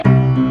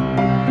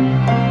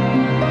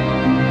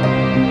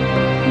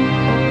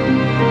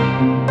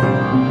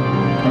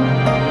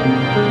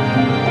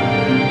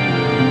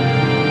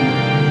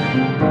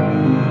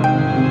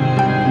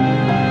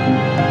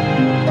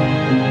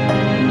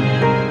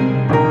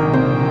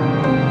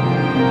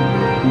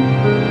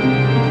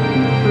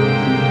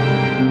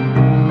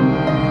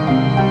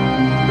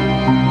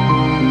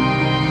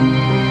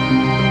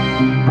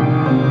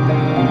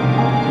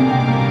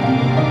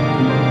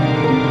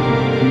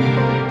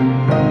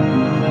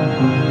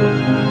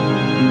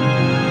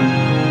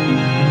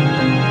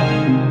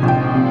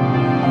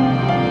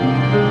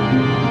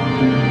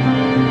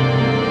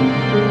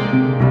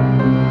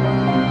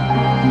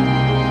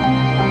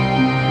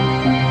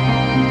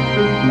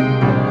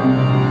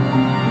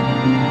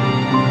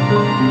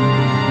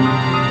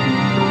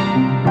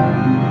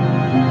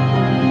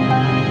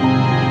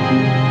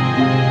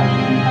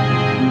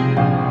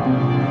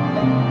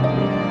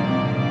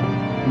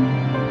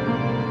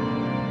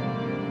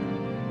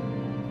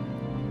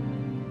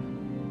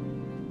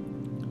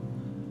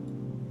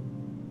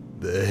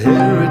The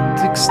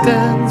heretic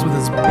stands with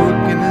his book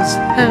in his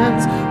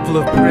hands,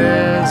 full of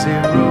prayers he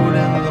wrote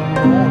in the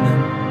morning.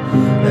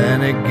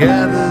 And he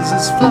gathers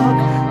his flock,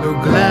 who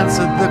glance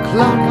at the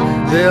clock.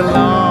 The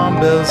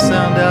alarm bells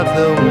sound out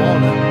their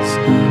warnings,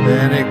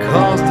 and he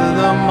calls to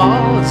them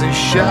all as he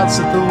shouts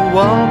at the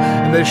wall.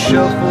 And they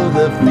shuffle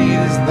their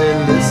feet as they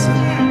listen.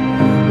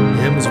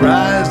 Hymns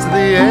rise to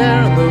the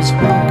air, and those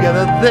who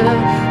gather there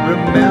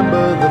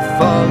remember the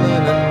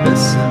fallen and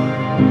missing.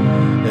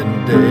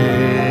 And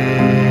daylight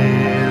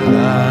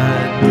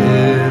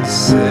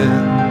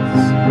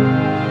descends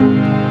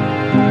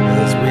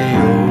as we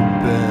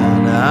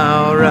open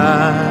our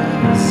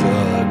eyes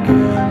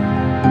again.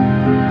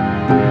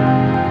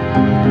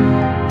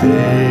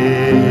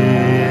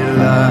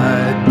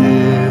 Daylight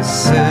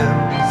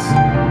descends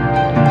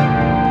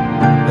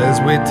as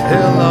we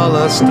tell all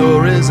our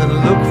stories and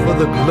look for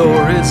the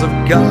glories of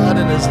God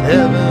in His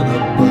heaven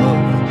above.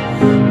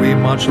 We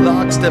march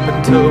lockstep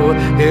and toe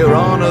here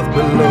on earth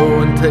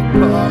below, and take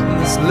part in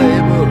this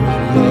labor of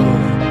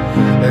love,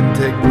 and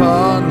take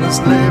part in this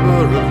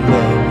labor of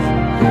love,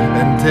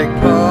 and take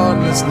part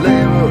in this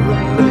labor of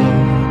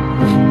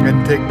love,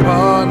 and take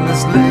part in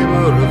this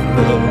labor of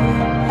love,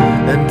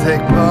 and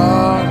take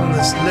part in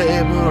this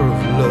labor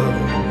of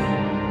love.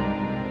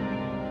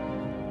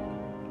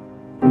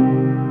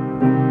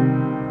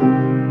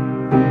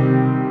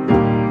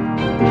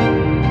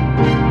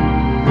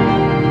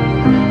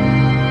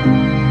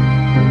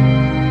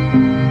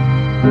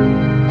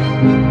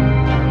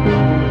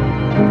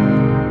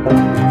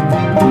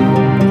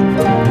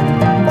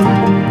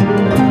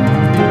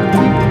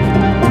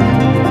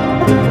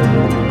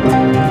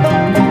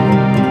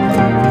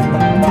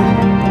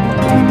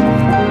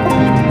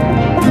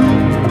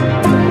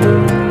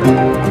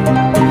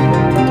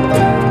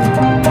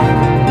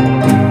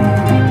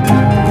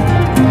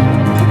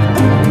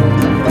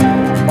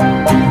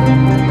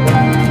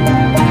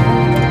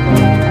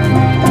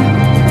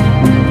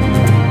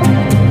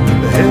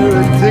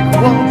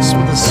 Walks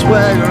with a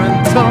swagger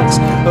and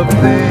talks of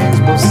things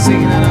both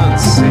seen and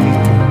unseen.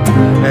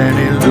 And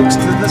he looks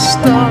to the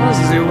stars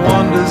as he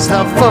wonders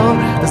how far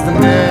is the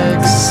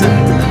next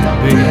sentient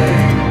being.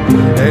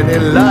 And he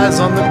lies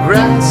on the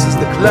grass as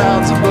the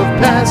clouds above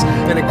pass,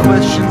 and he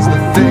questions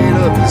the fate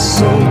of his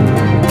soul.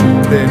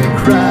 Then he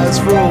cries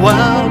for a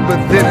while,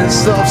 but then his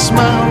soft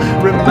smile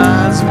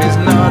reminds him he's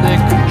not in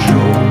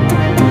control.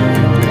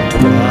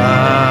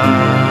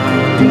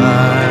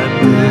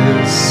 Twilight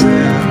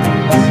descends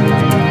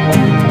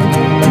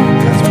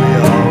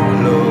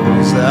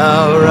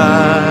our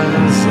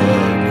eyes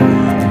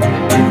again.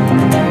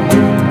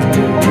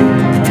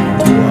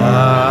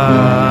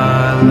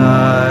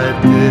 Twilight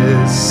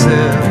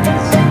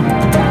descends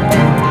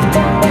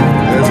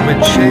as we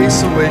chase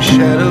away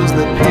shadows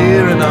that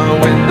peer in our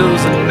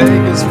windows and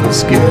make us feel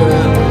scared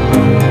and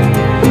alone.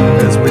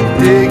 As we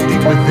dig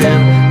deep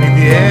within, beneath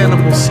the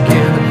animal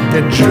skin,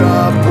 and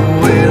drop the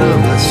weight of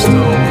the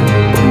stone,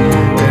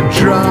 and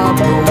drop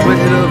the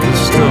weight of the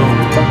stone,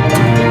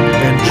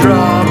 and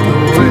drop the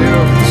weight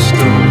of the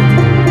stone,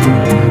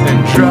 and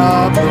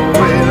drop the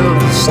weight of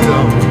the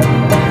stone,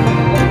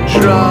 and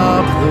drop